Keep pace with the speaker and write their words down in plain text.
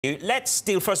Let's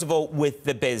deal, first of all, with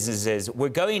the businesses. We're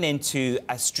going into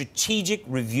a strategic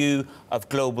review of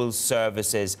global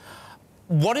services.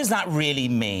 What does that really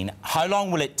mean? How long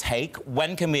will it take?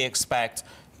 When can we expect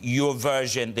your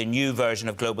version, the new version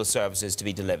of global services, to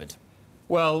be delivered?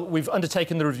 Well, we've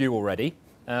undertaken the review already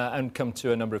and come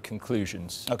to a number of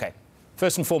conclusions. OK.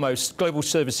 First and foremost, global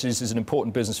services is an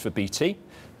important business for BT,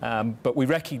 but we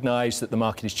recognise that the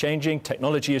market is changing,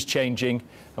 technology is changing,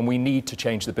 and we need to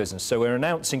change the business. So we're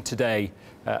announcing today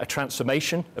a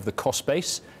transformation of the cost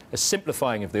base, a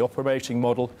simplifying of the operating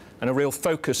model, and a real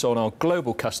focus on our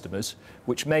global customers,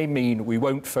 which may mean we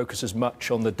won't focus as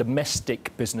much on the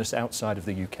domestic business outside of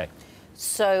the UK.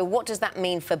 So what does that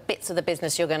mean for bits of the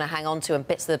business you're going to hang on to and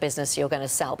bits of the business you're going to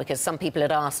sell? Because some people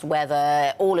had asked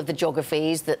whether all of the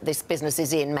geographies that this business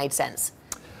is in made sense.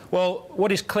 Well,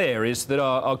 what is clear is that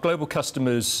our global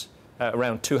customers,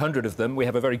 around 200 of them, we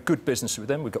have a very good business with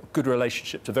them. We've got good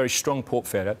relationships, a very strong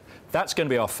portfolio. That's going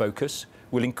to be our focus.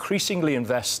 We'll increasingly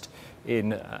invest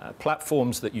in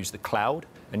platforms that use the cloud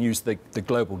and use the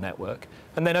global network.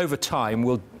 And then over time,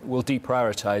 we'll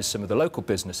deprioritise some of the local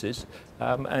businesses,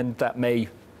 and that may,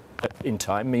 in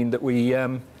time, mean that we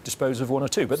dispose of one or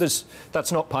two. But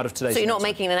that's not part of today's announcement. So you're not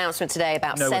making an announcement today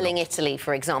about selling Italy,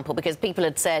 for example, because people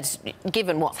had said,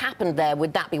 given what's happened there,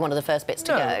 would that be one of the first bits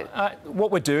to go? What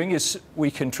we're doing is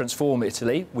we can transform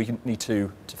Italy. We need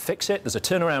to fix it. There's a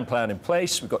turnaround plan in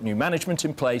place. We've got new management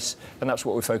in place, and that's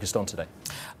what we're focused on today.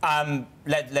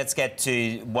 Let's get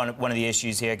to one of the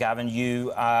issues here, Gavin.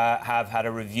 You have had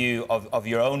a review of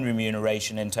your own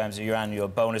remuneration in terms of your annual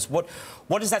bonus. What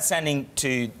is that sending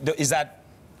to... Is that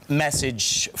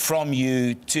message from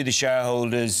you to the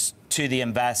shareholders, to the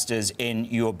investors in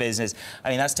your business? I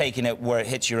mean, that's taking it where it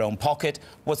hits your own pocket.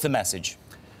 What's the message?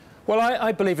 Well,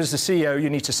 I believe as the CEO, you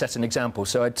need to set an example.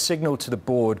 So I'd signalled to the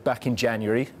board back in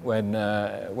January when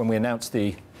we announced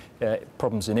the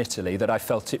problems in Italy that I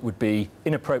felt it would be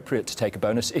inappropriate to take a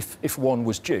bonus if one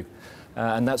was due.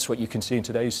 And that's what you can see in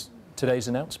today's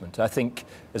announcement. I think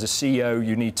as a CEO,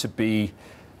 you need to be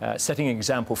setting an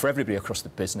example for everybody across the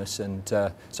business, and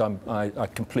so I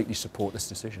completely support this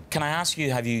decision. Can I ask you,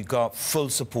 have you got full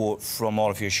support from all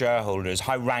of your shareholders?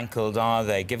 How rankled are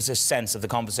they? Give us a sense of the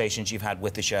conversations you've had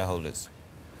with the shareholders.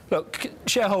 Look,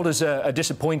 shareholders are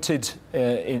disappointed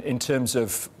in terms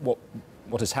of what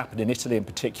has happened in Italy in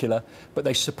particular, but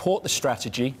they support the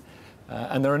strategy,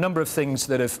 and there are a number of things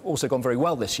that have also gone very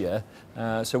well this year.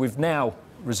 So we've now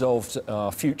resolved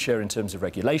our future in terms of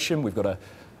regulation. We've got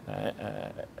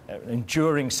an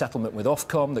enduring settlement with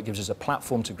Ofcom that gives us a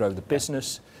platform to grow the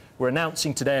business. We're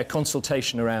announcing today a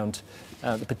consultation around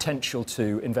the potential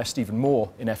to invest even more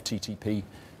in FTTP,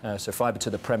 so fibre to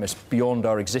the premise, beyond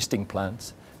our existing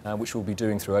plans, which we'll be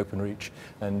doing through Openreach.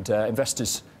 And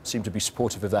investors seem to be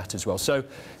supportive of that as well. So,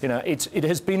 you know, it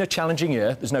has been a challenging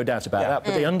year, there's no doubt about that,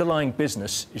 but the underlying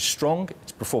business is strong,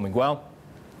 it's performing well.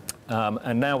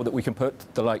 And now that we can put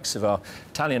the likes of our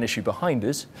Italian issue behind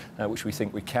us, which we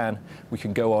think we can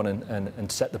go on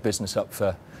and set the business up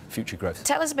for future growth.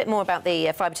 Tell us a bit more about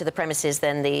the fibre to the premises,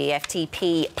 then, the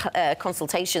FTP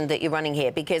consultation that you're running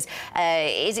here, because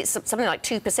is it something like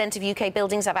 2% of UK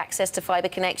buildings have access to fibre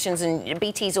connections, and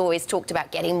BT's always talked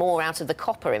about getting more out of the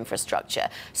copper infrastructure.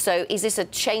 So is this a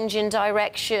change in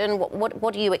direction?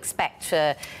 What do you expect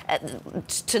to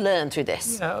learn through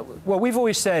this? Well, we've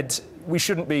always said we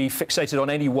shouldn't be fixated on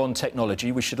any one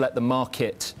technology. We should let the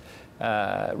market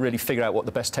really figure out what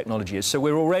the best technology is. So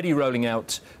we're already rolling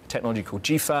out technology called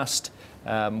GFAST,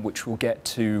 which will get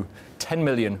to 10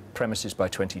 million premises by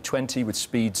 2020 with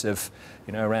speeds of,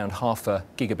 you know, around 0.5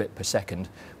 gigabit per second,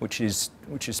 which is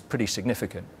pretty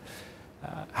significant.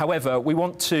 However, we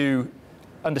want to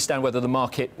understand whether the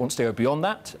market wants to go beyond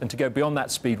that, and to go beyond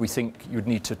that speed, we think you would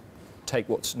need to take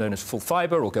what's known as full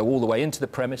fibre or go all the way into the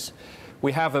premise.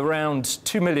 We have around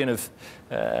 2 million of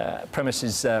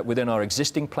premises within our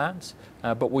existing plans,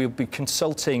 but we'll be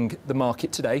consulting the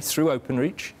market today through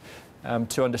Openreach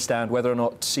to understand whether or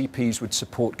not CPs would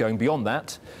support going beyond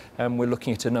that. We're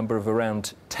looking at a number of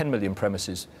around 10 million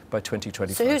premises by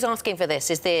 2025. So who's asking for this?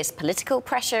 Is this political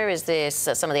pressure? Is this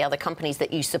some of the other companies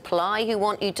that you supply who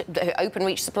want you to,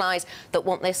 Openreach supplies, that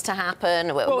want this to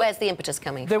happen? Well, where's the impetus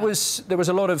coming from? There was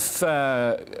a lot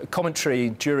of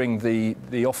commentary during the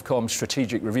Ofcom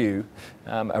strategic review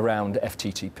around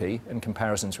FTTP and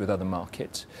comparisons with other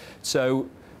markets. So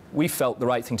we felt the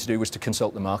right thing to do was to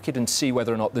consult the market and see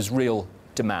whether or not there's real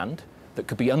demand that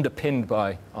could be underpinned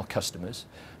by our customers.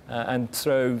 And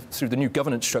through the new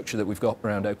governance structure that we've got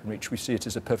around Openreach, we see it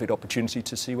as a perfect opportunity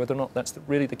to see whether or not that's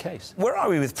really the case. Where are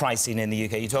we with pricing in the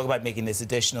UK? You talk about making this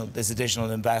additional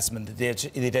investment, the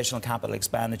additional capital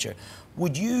expenditure.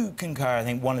 Would you concur? I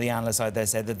think one of the analysts out there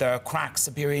said that there are cracks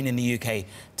appearing in the UK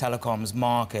telecoms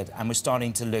market, and we're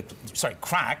starting to look,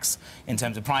 cracks in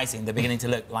terms of pricing. They're beginning to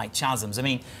look like chasms. I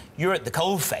mean, you're at the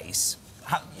coalface.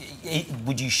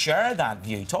 Would you share that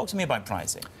view? Talk to me about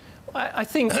pricing. I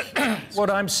think what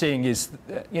I'm seeing is,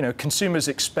 consumers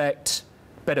expect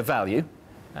better value,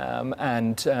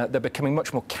 and they're becoming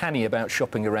much more canny about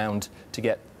shopping around to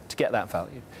get that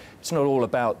value. It's not all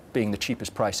about being the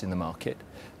cheapest price in the market.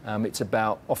 It's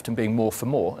about often being more for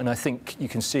more. And I think you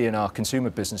can see in our consumer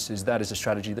businesses that is a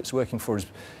strategy that's working for us,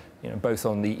 both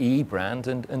on the EE brand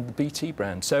and the BT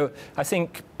brand. So I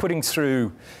think putting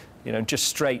through just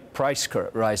straight price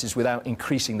rises without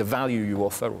increasing the value you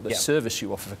offer or the service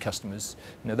you offer for customers,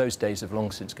 those days have long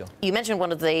since gone. You mentioned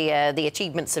one of the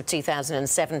achievements of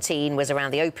 2017 was around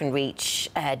the Openreach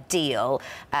deal,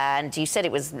 and you said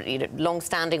it was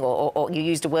long-standing, or you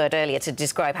used a word earlier to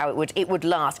describe how it would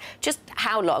last. Just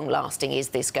how long-lasting is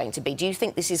this going to be? Do you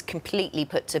think this is completely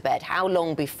put to bed? How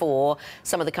long before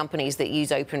some of the companies that use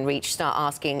Openreach start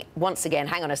asking, once again,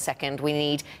 hang on a second, we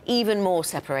need even more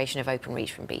separation of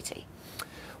Openreach from BT?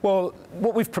 Well,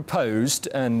 what we've proposed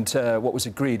and what was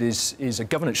agreed is a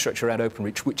governance structure around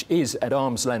Openreach which is at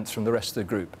arm's length from the rest of the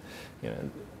group.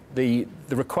 The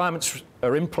requirements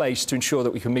are in place to ensure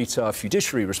that we can meet our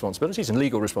fiduciary responsibilities and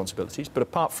legal responsibilities, but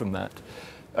apart from that,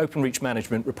 Openreach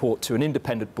management report to an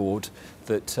independent board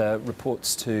that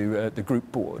reports to the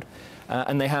group board,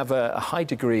 and they have a high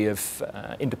degree of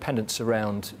independence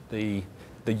around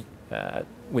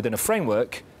within a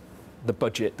framework, the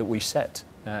budget that we set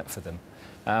for them.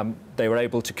 They were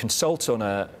able to consult on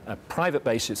a private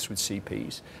basis with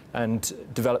CPs and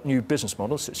develop new business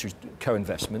models such as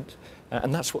co-investment,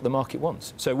 and that's what the market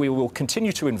wants. So we will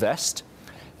continue to invest.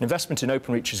 Investment in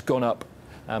Openreach has gone up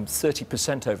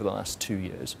 30% over the last 2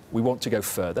 years. We want to go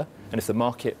further, and if the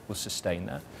market will sustain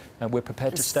that, we're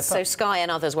prepared to step up. So Sky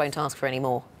and others won't ask for any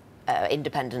more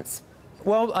independence?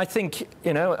 Well, I think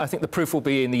the proof will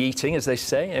be in the eating, as they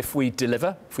say. If we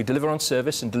deliver on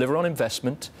service and deliver on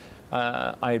investment,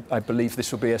 I believe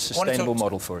this will be a sustainable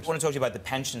model for us. I want to talk to you about the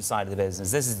pension side of the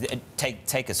business. This is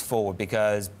take us forward,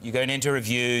 because you're going into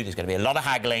review. There's going to be a lot of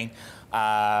haggling.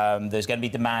 There's going to be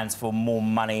demands for more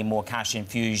money, more cash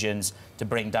infusions to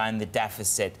bring down the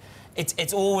deficit.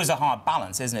 It's always a hard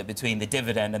balance, isn't it, between the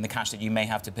dividend and the cash that you may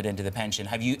have to put into the pension.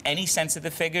 Have you any sense of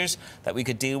the figures that we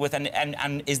could deal with,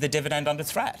 and is the dividend under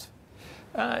threat?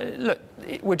 Look,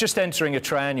 we're just entering a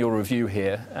triennial review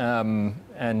here,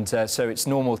 so it's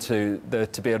normal to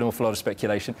be an awful lot of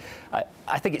speculation.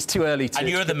 I think it's too early to... And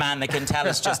you're the man that can tell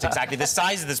us just exactly the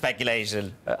size of the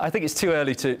speculation. I think it's too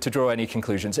early to draw any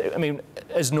conclusions. I mean,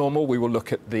 as normal, we will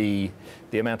look at the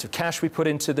amount of cash we put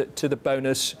into the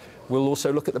bonus. We'll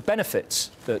also look at the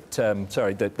benefits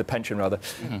the pension rather,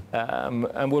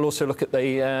 and we'll also look at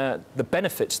the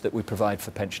benefits that we provide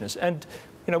for pensioners. And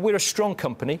we're a strong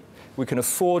company. We can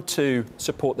afford to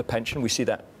support the pension. We see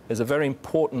that as a very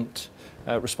important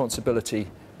responsibility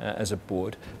as a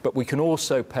board. But we can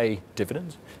also pay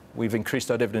dividends. We've increased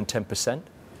our dividend 10%,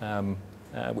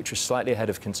 which was slightly ahead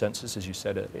of consensus, as you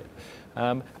said earlier.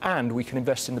 And we can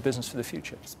invest in the business for the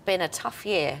future. It's been a tough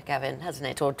year, Gavin, hasn't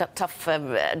it? Or tough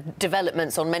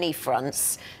developments on many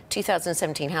fronts.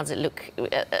 2017, how does it look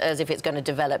as if it's going to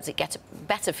develop? Does it get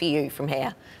better for you from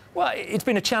here? Well, it's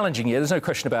been a challenging year, there's no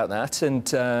question about that, and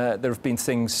there have been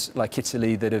things like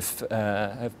Italy that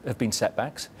have been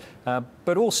setbacks,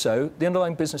 but also the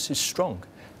underlying business is strong.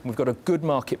 We've got a good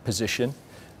market position,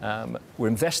 we're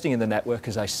investing in the network,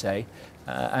 as I say,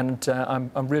 and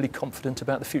I'm really confident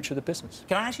about the future of the business.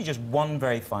 Can I ask you just one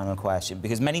very final question?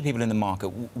 Because many people in the market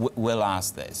will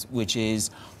ask this, which is,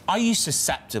 are you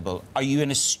susceptible? Are you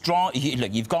in a strong...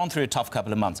 Look, you've gone through a tough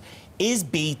couple of months. Is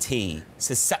BT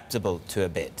susceptible to a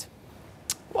bid?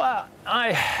 Well,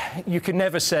 you can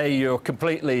never say you're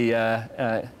completely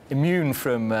immune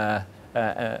from a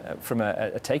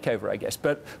takeover, I guess.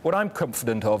 But what I'm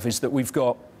confident of is that we've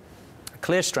got a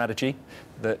clear strategy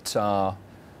that our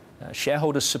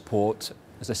shareholders support,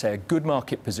 as I say, a good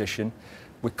market position.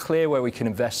 We're clear where we can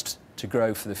invest to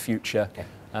grow for the future. Okay.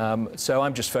 So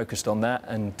I'm just focused on that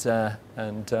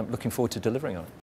and looking forward to delivering on it.